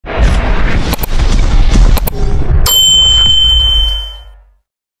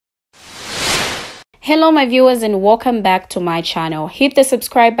Hello my viewers and welcome back to my channel. Hit the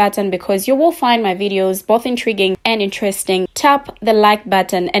subscribe button because you will find my videos both intriguing and interesting. Tap the like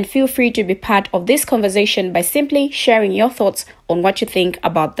button and feel free to be part of this conversation by simply sharing your thoughts on what you think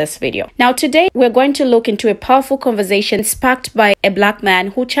about this video. Now today we're going to look into a powerful conversation sparked by a black man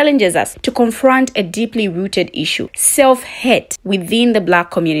who challenges us to confront a deeply rooted issue, self-hate within the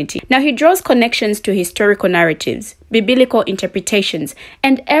black community. Now he draws connections to historical narratives, biblical interpretations,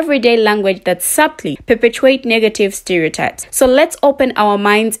 and everyday language that subtly perpetuate negative stereotypes. So let's open our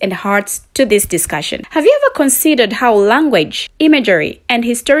minds and hearts to this discussion. Have you ever considered how language, imagery, and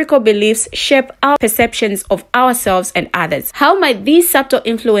historical beliefs shape our perceptions of ourselves and others? How might these subtle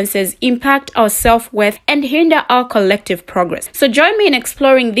influences impact our self-worth and hinder our collective progress? So join me in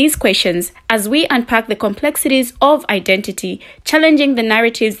exploring these questions as we unpack the complexities of identity, challenging the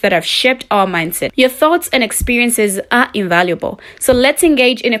narratives that have shaped our mindset. Your thoughts and experiences are invaluable. So let's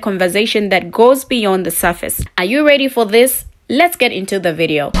engage in a conversation that goes beyond the surface. Are you ready for this? Let's get into the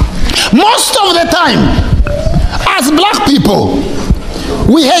video. Most of the time, as black people,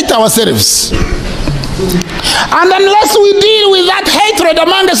 we hate ourselves. And unless we deal with that hatred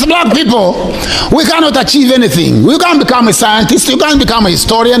among us black people, we cannot achieve anything. You can't become a scientist, you can't become a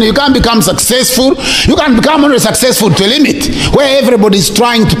historian, you can't become successful, you can't become only successful to a limit where everybody's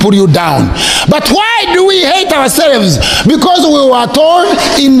trying to put you down. But why do we hate ourselves? Because we were told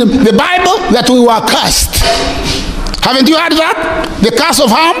in the Bible that we were cursed. Haven't you heard that? The curse of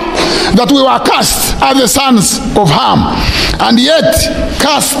Ham? That we were cursed as the sons of Ham. And yet,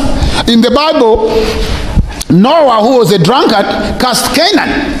 cursed in the Bible, Noah, who was a drunkard, cursed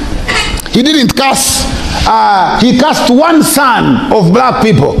Canaan. He didn't curse, he cursed one son of black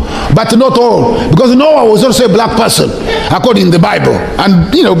people, but not all, because Noah was also a black person, according to the Bible. And,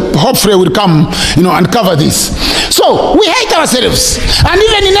 hopefully we'll come, and cover this. So, we hate ourselves. And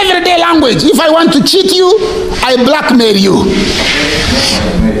even in everyday language, if I want to cheat you, I blackmail you.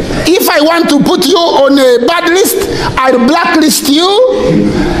 If I want to put you on a bad list, I blacklist you.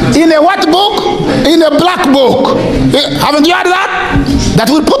 In a what book? In a black book. Haven't you heard that? That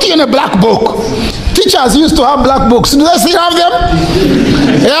will put you in a black book. Teachers used to have black books. Do they still have them?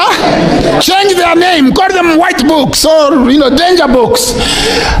 Yeah? Change their name. Call them white books or, danger books.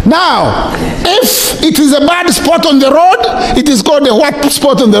 Now, if it is a bad spot on the road, it is called a white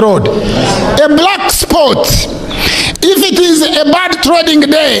spot on the road. A black spot. If it is a bad trading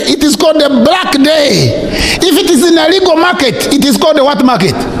day, it is called a black day. If it is in a legal market, it is called a what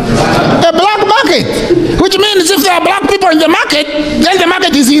market? A black market. Which means if there are black people in the market, then the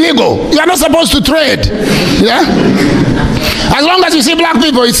market is illegal. You are not supposed to trade. Yeah? As long as you see black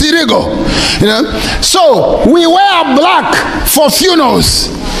people, it's illegal. So, we wear black for funerals.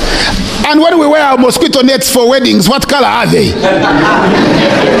 And when we wear mosquito nets for weddings, what color are they?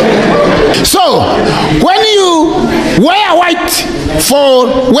 So, when you wear white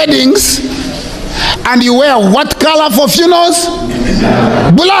for weddings, and you wear what color for funerals?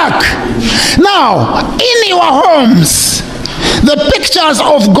 Black. Now, in your homes, the pictures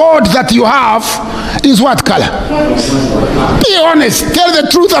of God that you have is what color? Be honest, tell the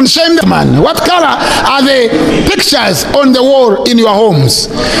truth and shame the man. What color are the pictures on the wall in your homes?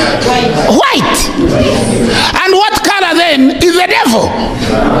 White. And what color then is the devil?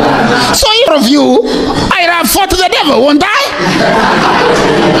 So each of you, I have fought the devil, won't I?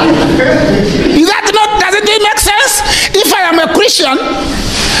 Is that not, doesn't it make sense? If I am a Christian,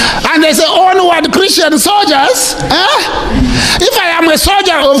 and they say onward Christian soldiers, if I am a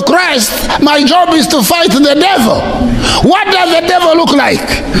soldier of Christ, my job is to fight the devil. What does the devil look like?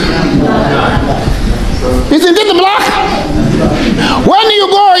 Isn't it black? When you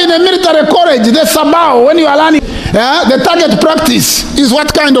go in a military college, the sabao, when you are learning, the target practice is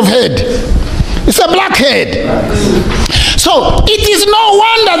what kind of head? It's a black head. So it is no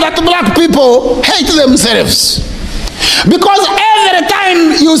wonder that black people hate themselves. Because every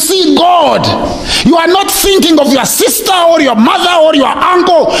time you see God, you are not thinking of your sister or your mother or your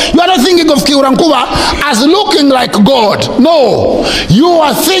uncle. You are not thinking of Kiurankuba as looking like God. No. You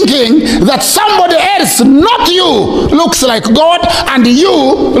are thinking that somebody else, not you, looks like God and you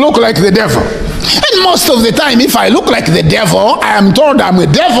look like the devil. And most of the time, if I look like the devil, I am told I'm a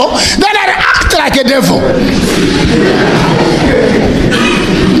devil, then I act like a devil.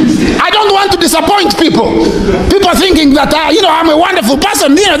 I don't want to disappoint people. People thinking that, I'm a wonderful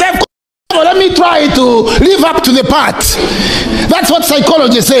person. Let me try to live up to the part. That's what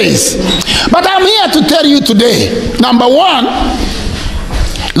psychology says. But I'm here to tell you today, number one,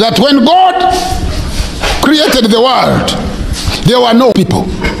 that when God created the world, there were no people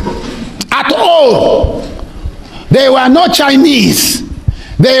at all. There were no Chinese.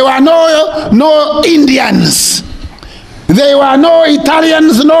 There were no Indians. There were no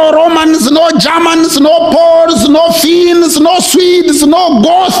Italians, no Romans, no Germans, no Poles, no Finns, no Swedes, no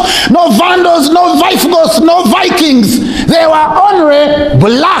Goths, no Vandals, no Visigoths, no Vikings. They were only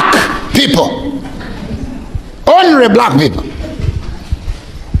black people. Only black people.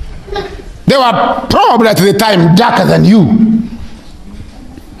 They were probably at the time darker than you.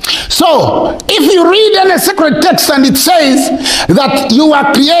 So, if you read any sacred text and it says that you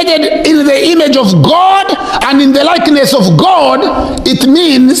are created in the image of God and in the likeness of God, it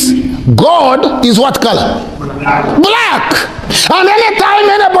means God is what color? Black. And anytime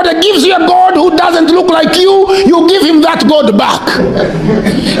anybody gives you a God who doesn't look like you give him that God back.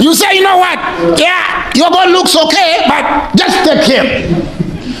 You say, you know what? Yeah, your God looks okay, but just take him.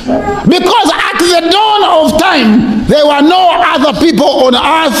 Because at the dawn of time, there were no other people on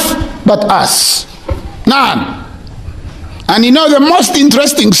earth but us. None. And you know, the most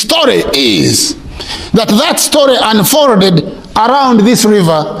interesting story is that story unfolded around this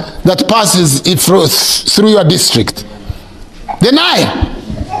river that passes it through your district. The Nile.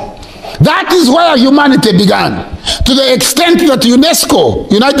 That is where humanity began. To the extent that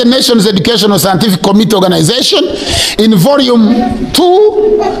UNESCO, United Nations Educational Scientific Committee Organization, in volume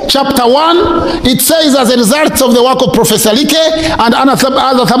 2, chapter 1, it says, as a result of the work of Professor Like and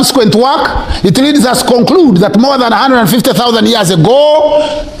other subsequent work, it leads us to conclude that more than 150,000 years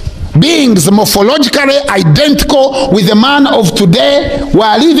ago, beings morphologically identical with the man of today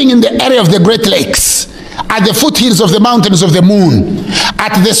were living in the area of the Great Lakes, at the foothills of the mountains of the moon,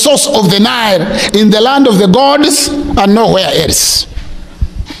 at the source of the Nile, in the land of the gods, and nowhere else.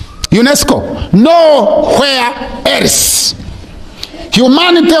 UNESCO, nowhere else.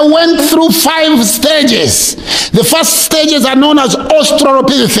 Humanity went through 5 stages. The first stages are known as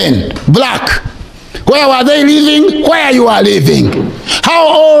Australopithecine, black. Where were they living? Where you are living. How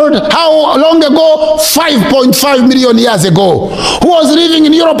old? How long ago? 5.5 million years ago. Who was living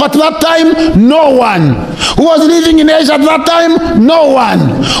in Europe at that time? No one. Who was living in Asia at that time? No one.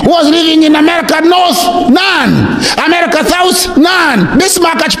 Who was living in America North? None. America South? None.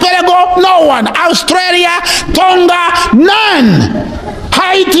 Bismarck Archipelago? No one. Australia? Tonga? None.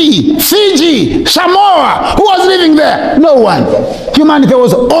 Haiti, Fiji, Samoa, who was living there? No one. Humanity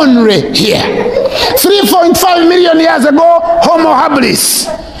was only here. 3.5 million years ago, Homo habilis.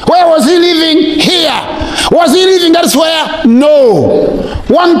 Where was he living? Here. Was he living elsewhere? No.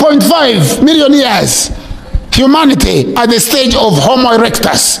 1.5 million years. Humanity at the stage of Homo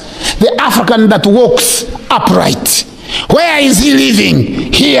erectus, the African that walks upright. Where is he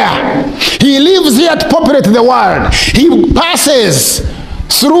living? Here. He lives here to populate the world. He passes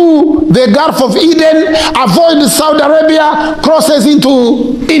through the Gulf of Eden, avoids Saudi Arabia, crosses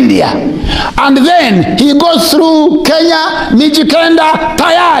into India. And then he goes through Kenya, Mijikenda,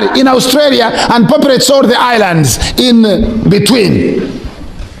 Tayari in Australia, and populates all the islands in between.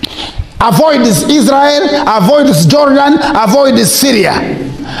 Avoids Israel, avoids Jordan, avoids Syria.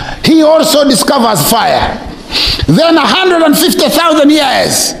 He also discovers fire. Then 150,000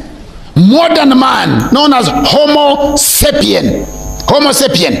 years, modern man, known as Homo sapien. Homo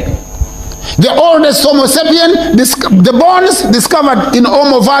sapien. The oldest Homo sapien, the bones discovered in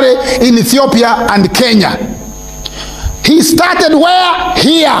Omo Valley in Ethiopia and Kenya. He started where?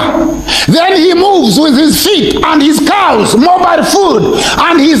 Here. Then he moves with his feet and his cows, mobile food,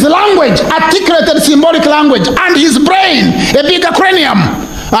 and his language, articulated symbolic language, and his brain, a bigger cranium,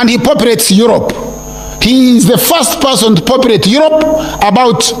 and he populates Europe. He is the first person to populate Europe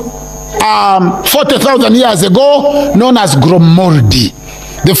about 40,000 years ago, known as Gromordi.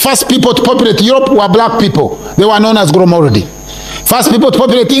 The first people to populate Europe were black people. They were known as Gromordi. First people to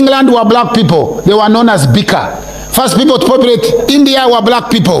populate England were black people. They were known as Bika. First people to populate India were black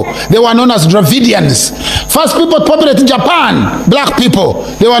people. They were known as Dravidians. First people to populate Japan, black people.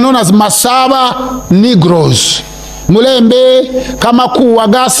 They were known as Masaba Negroes. Mulembe, Kamaku,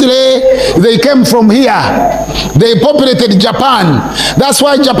 Wagasile, they came from here. They populated Japan. That's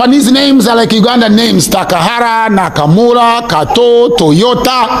why Japanese names are like Ugandan names. Takahara, Nakamura, Kato,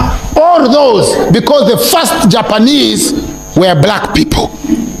 Toyota, all those, because the first Japanese were black people.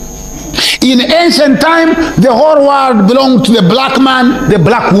 In ancient time, the whole world belonged to the black man, the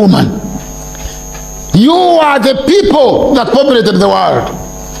black woman. You are the people that populated the world.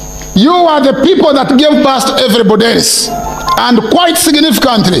 You are the people that gave birth to everybody else. and quite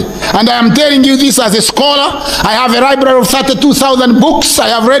significantly. And I am telling you this as a scholar. I have a library of 32,000 books. I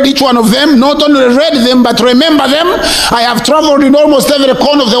have read each one of them, not only read them, but remember them. I have traveled in almost every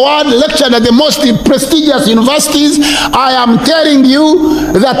corner of the world, lectured at the most prestigious universities. I am telling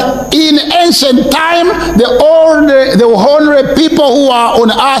you that in ancient time, the only people who are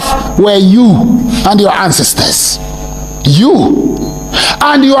on earth were you and your ancestors. You.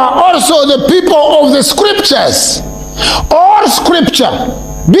 And you are also the people of the scriptures. All scripture,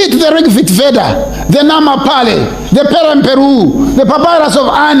 be it the Rig Veda, the Namapali, the Peremperu, the Papyrus of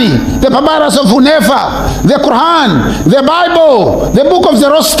Ani, the Papyrus of Hunefa, the Quran, the Bible, the Book of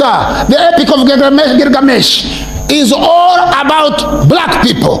Zoroaster, the Epic of Gilgamesh, is all about black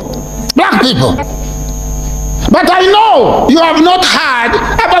people. Black people. But I know you have not heard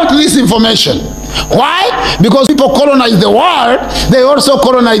about this information. Why? Because people colonize the world, they also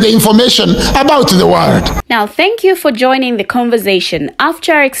colonize the information about the world. Now, thank you for joining the conversation.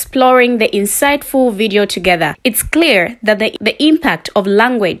 After exploring the insightful video together, it's clear that the impact of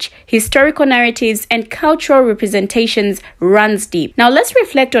language, historical narratives, and cultural representations runs deep. Now, let's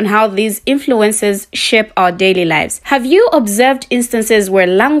reflect on how these influences shape our daily lives. Have you observed instances where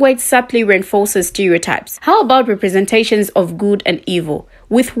language subtly reinforces stereotypes? How about representations of good and evil,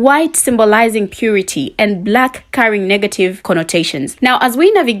 with white symbolizing purity and black carrying negative connotations? Now, as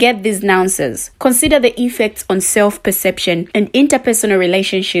we navigate these nuances, consider the effects on self-perception and interpersonal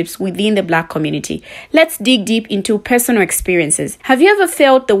relationships within the black community. Let's dig deep into personal experiences. Have you ever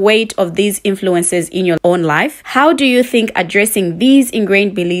felt the weight of these influences in your own life? How do you think addressing these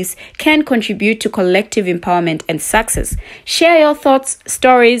ingrained beliefs can contribute to collective empowerment and success? Share your thoughts,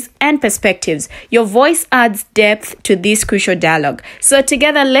 stories, and perspectives. Your voice adds depth to this crucial dialogue. So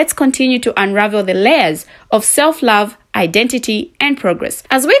together, let's continue to unravel the layers of self-love, identity, and progress.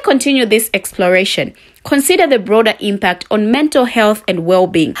 As we continue this exploration, consider the broader impact on mental health and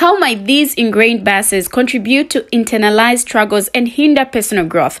well-being. How might these ingrained biases contribute to internalized struggles and hinder personal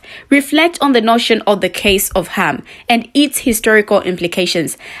growth? Reflect on the notion of the case of Ham and its historical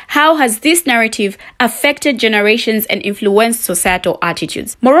implications. How has this narrative affected generations and influenced societal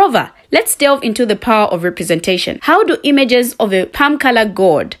attitudes? Moreover, let's delve into the power of representation. How do images of a palm-colored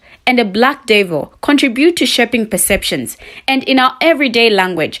god and a black devil contribute to shaping perceptions? And in our everyday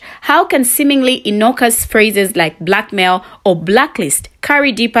language, how can seemingly innocuous phrases like blackmail or blacklist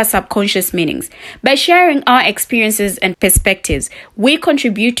carry deeper subconscious meanings? By sharing our experiences and perspectives, we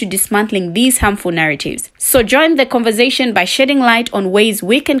contribute to dismantling these harmful narratives. So join the conversation by shedding light on ways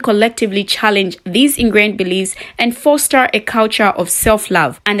we can collectively challenge these ingrained beliefs and foster a culture of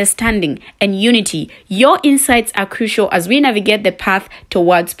self-love, understanding, and unity. Your insights are crucial as we navigate the path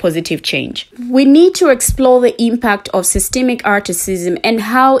towards positive change. We need to explore the impact of systemic racism and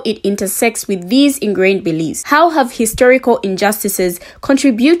how it intersects with these ingrained beliefs. How have historical injustices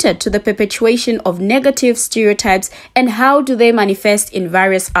contributed to the perpetuation of negative stereotypes, and how do they manifest in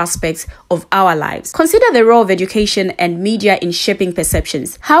various aspects of our lives? Consider the role of education and media in shaping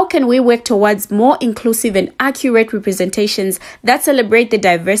perceptions. How can we work towards more inclusive and accurate representations that celebrate the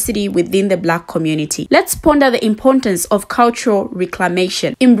diversity within the Black community? Let's ponder the importance of cultural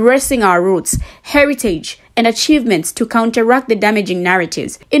reclamation, embracing our roots, heritage, and achievements to counteract the damaging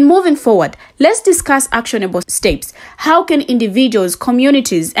narratives. In moving forward, let's discuss actionable steps. How can individuals,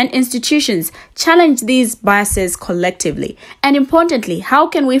 communities, and institutions challenge these biases collectively? And importantly, how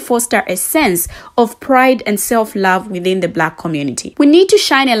can we foster a sense of pride and self-love within the Black community? We need to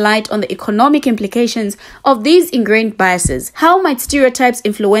shine a light on the economic implications of these ingrained biases. How might stereotypes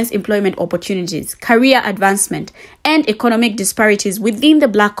influence employment opportunities, career advancement, and economic disparities within the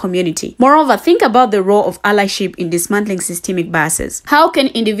Black community? Moreover, think about the role of allyship in dismantling systemic biases. How can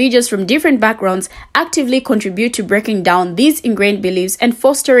individuals from different backgrounds actively contribute to breaking down these ingrained beliefs and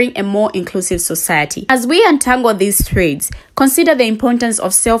fostering a more inclusive society? As we untangle these threads, consider the importance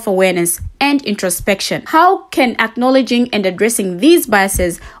of self-awareness and introspection. How can acknowledging and addressing these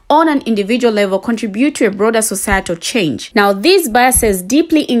biases on an individual level contribute to a broader societal change? Now, these biases,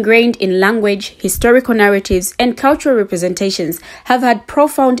 deeply ingrained in language, historical narratives, and cultural representations, have had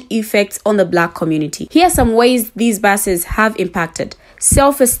profound effects on the Black community. Here are some ways these biases have impacted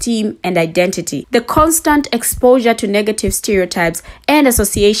self-esteem and identity. The constant exposure to negative stereotypes and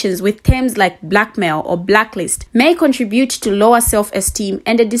associations with terms like blackmail or blacklist may contribute to lower self-esteem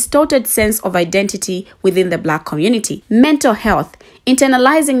and a distorted sense of identity within the Black community. Mental health.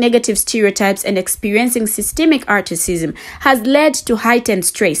 Internalizing negative stereotypes and experiencing systemic racism has led to heightened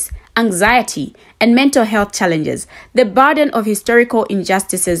stress, anxiety, and mental health challenges. The burden of historical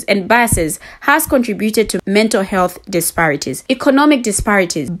injustices and biases has contributed to mental health disparities. Economic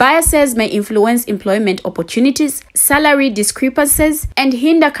disparities. Biases may influence employment opportunities, salary discrepancies, and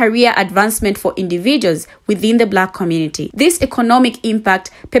hinder career advancement for individuals within the Black community. This economic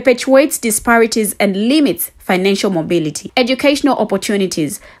impact perpetuates disparities and limits financial mobility. Educational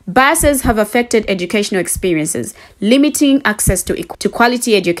opportunities. Biases have affected educational experiences, limiting access to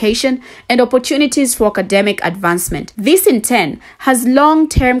quality education and opportunities for academic advancement. This in turn has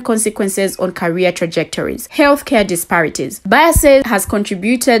long-term consequences on career trajectories. Healthcare disparities. Biases has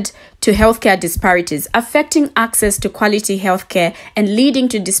contributed to healthcare disparities, affecting access to quality healthcare and leading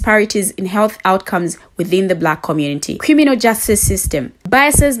to disparities in health outcomes within the Black community. Criminal justice system.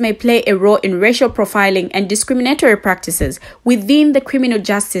 Biases may play a role in racial profiling and discriminatory practices within the criminal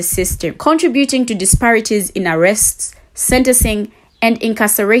justice system, contributing to disparities in arrests, sentencing, and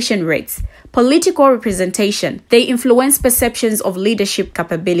incarceration rates. Political representation. They influence perceptions of leadership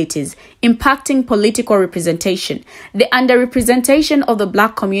capabilities, impacting political representation. The underrepresentation of the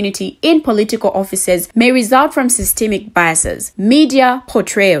Black community in political offices may result from systemic biases. Media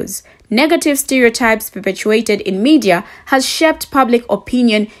portrayals. Negative stereotypes perpetuated in media has shaped public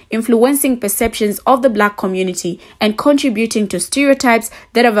opinion, influencing perceptions of the Black community and contributing to stereotypes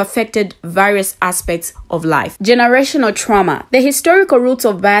that have affected various aspects of life. Generational trauma. The historical roots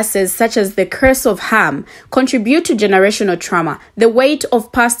of biases such as the curse of Ham contribute to generational trauma. The weight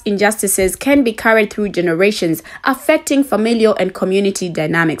of past injustices can be carried through generations, affecting familial and community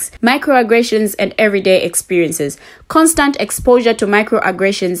dynamics. Microaggressions and everyday experiences. Constant exposure to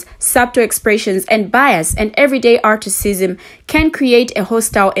microaggressions, subtle expressions, and bias and everyday articism can create a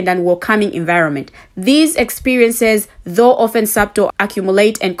hostile and unwelcoming environment. These experiences, though often subtle,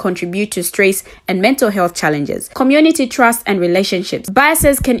 accumulate and contribute to stress and mental health challenges. Community trust and relationships.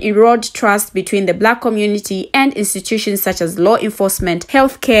 Biases can erode trust between the Black community and institutions such as law enforcement,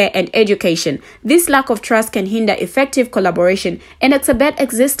 healthcare, and education. This lack of trust can hinder effective collaboration and exacerbate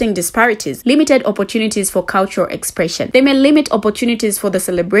existing disparities. Limited opportunities for cultural expression. They may limit opportunities for the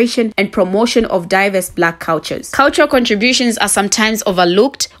celebration and promotion of diverse Black cultures. Cultural contributions are sometimes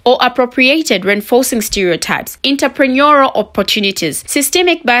overlooked or appropriated, reinforcing stereotypes. Entrepreneurial opportunities.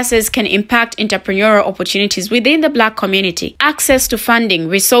 Systemic biases can impact entrepreneurial opportunities within the Black community. Access to funding,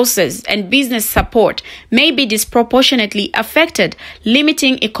 resources, and business support may be disproportionately affected,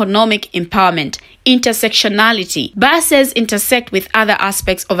 limiting economic empowerment. Intersectionality. Biases intersect with other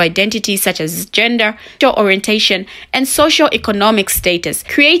aspects of identity such as gender, sexual orientation, and socio-economic status,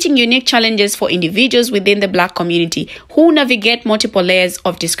 creating unique challenges for individuals within the Black community who navigate multiple layers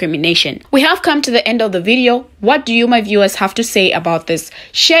of discrimination. We have come to the end of the video. What do you, my viewers, have to say about this?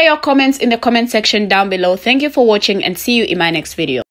 Share your comments in the comment section down below. Thank you for watching and see you in my next video.